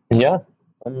 Yeah,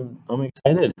 I'm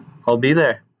excited. I'll be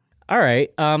there. All right.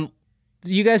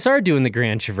 you guys are doing the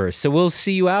Grand Traverse. So we'll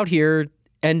see you out here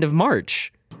end of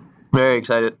March. Very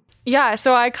excited. Yeah,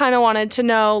 so I kind of wanted to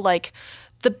know, like,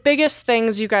 the biggest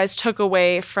things you guys took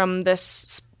away from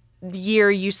this year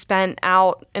you spent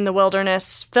out in the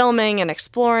wilderness filming and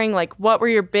exploring. Like, what were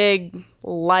your big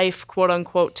life,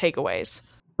 quote-unquote, takeaways?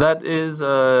 That is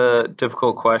a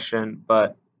difficult question,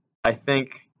 but I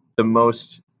think the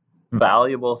most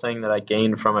valuable thing that I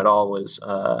gained from it all was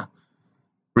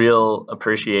real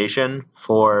appreciation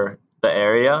for the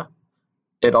area.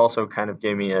 It also kind of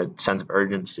gave me a sense of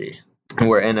urgency.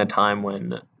 We're in a time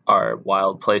when our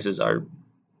wild places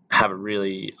have a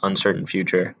really uncertain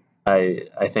future. I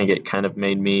think it kind of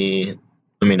made me,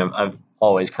 I've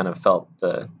always kind of felt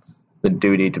the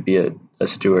duty to be a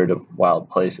steward of wild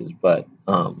places, but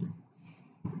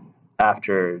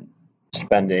after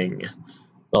spending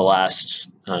the last,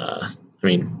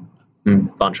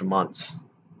 bunch of months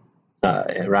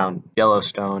around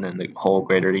Yellowstone and the whole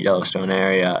greater Yellowstone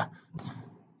area,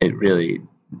 it really,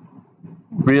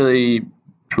 really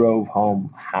drove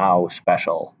home how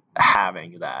special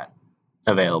having that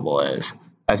available is.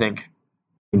 I think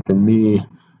for me,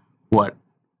 what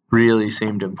really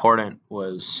seemed important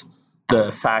was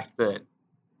the fact that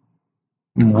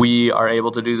we are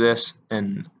able to do this,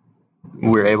 and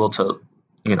we're able to,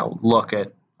 look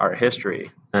at our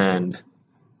history and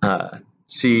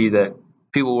see that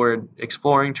people were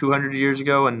exploring 200 years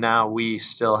ago, and now we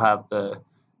still have the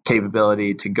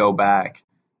capability to go back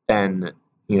and,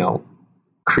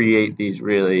 create these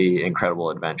really incredible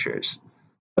adventures.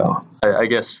 So I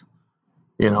guess,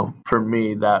 for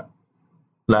me, that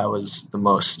was the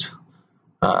most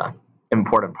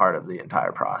important part of the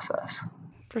entire process.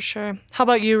 For sure. How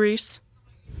about you, Reese?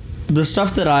 The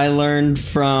stuff that I learned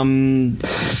from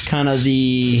kind of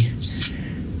the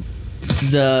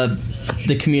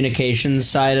communications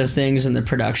side of things and the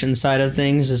production side of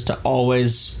things is to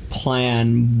always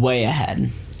plan way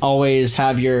ahead. Always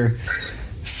have your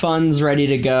funds ready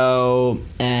to go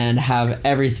and have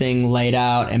everything laid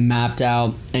out and mapped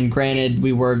out. And granted,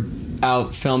 we were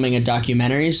out filming a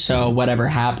documentary, so whatever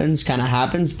happens kind of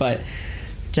happens, but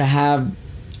to have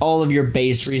all of your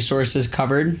base resources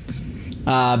covered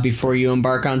before you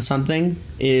embark on something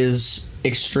is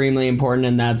extremely important,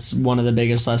 and that's one of the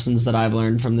biggest lessons that I've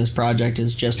learned from this project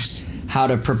is just how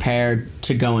to prepare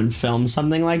to go and film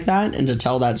something like that and to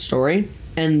tell that story.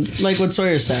 And like what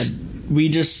Sawyer said, we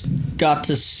just got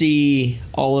to see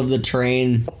all of the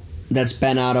terrain that's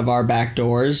been out of our back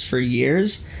doors for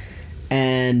years,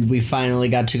 and we finally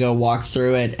got to go walk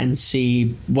through it and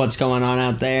see what's going on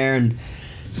out there and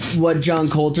what John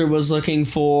Coulter was looking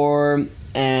for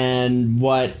and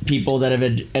what people that have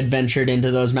adventured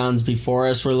into those mountains before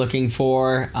us were looking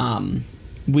for.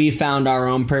 We found our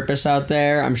own purpose out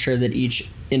there. I'm sure that each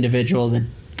individual that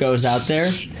goes out there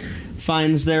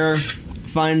finds their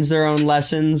own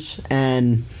lessons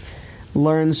and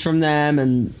learns from them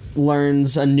and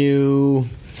learns a new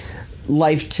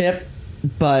life tip.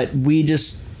 But we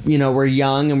just, we're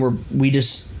young and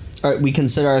we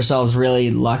consider ourselves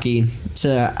really lucky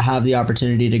to have the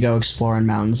opportunity to go explore in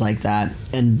mountains like that.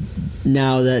 And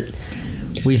now that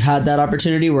we've had that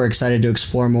opportunity, we're excited to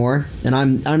explore more. And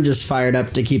I'm just fired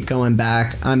up to keep going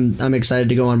back. I'm excited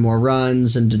to go on more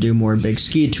runs and to do more big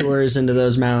ski tours into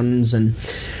those mountains. And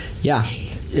yeah,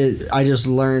 I just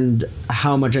learned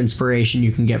how much inspiration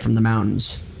you can get from the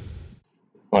mountains.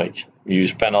 Like, you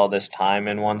spend all this time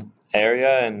in one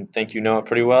area and think you know it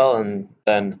pretty well, and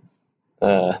then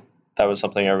that was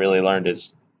something I really learned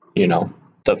is,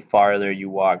 the farther you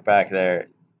walk back there,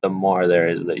 the more there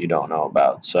is that you don't know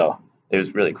about. So it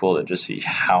was really cool to just see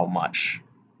how much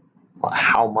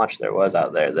there was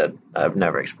out there that I've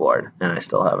never explored and I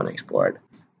still haven't explored.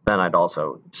 Then I'd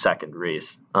also second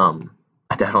Reese.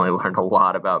 I definitely learned a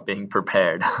lot about being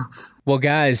prepared. Well,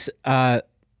 guys,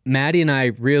 Maddie and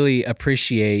I really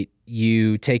appreciate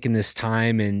you taking this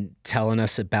time and telling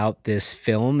us about this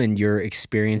film and your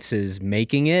experiences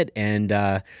making it,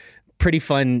 and pretty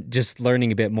fun just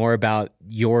learning a bit more about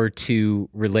your two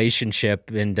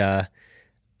relationship and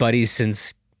buddies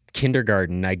since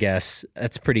kindergarten, I guess.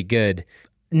 That's pretty good.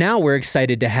 Now we're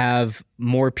excited to have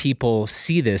more people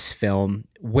see this film.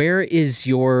 Where is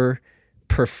your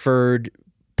preferred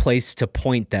place to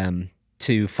point them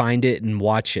to find it and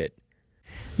watch it?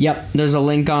 Yep, there's a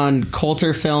link on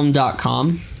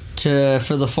coulterfilm.com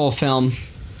for the full film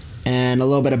and a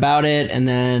little bit about it, and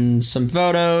then some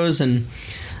photos, and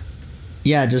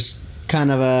yeah, just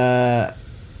kind of a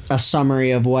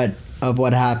summary of what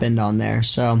happened on there.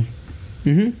 So,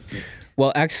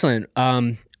 Well, excellent.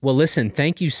 Well, listen,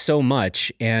 thank you so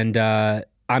much, and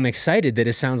I'm excited that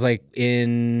it sounds like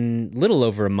in little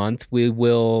over a month we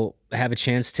will have a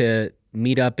chance to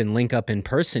meet up and link up in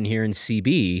person here in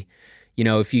CB,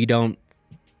 if you don't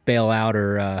bail out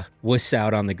or wuss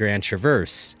out on the Grand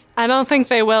Traverse. I don't think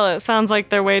they will. It sounds like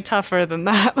they're way tougher than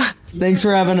that. Thanks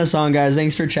for having us on, guys.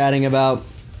 Thanks for chatting about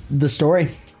the story.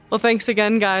 Well, thanks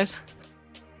again, guys.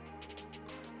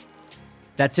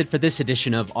 That's it for this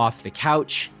edition of Off the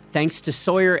Couch. Thanks to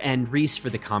Sawyer and Reese for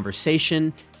the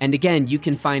conversation. And again, you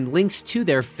can find links to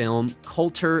their film,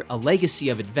 Coulter, A Legacy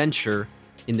of Adventure,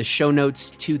 in the show notes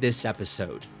to this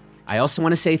episode. I also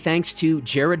want to say thanks to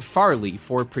Jared Farley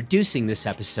for producing this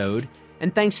episode,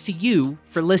 and thanks to you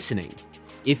for listening.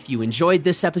 If you enjoyed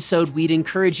this episode, we'd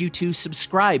encourage you to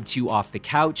subscribe to Off the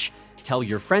Couch, tell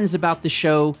your friends about the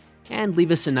show, and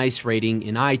leave us a nice rating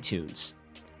in iTunes.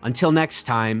 Until next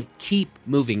time, keep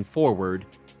moving forward,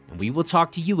 and we will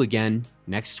talk to you again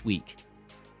next week.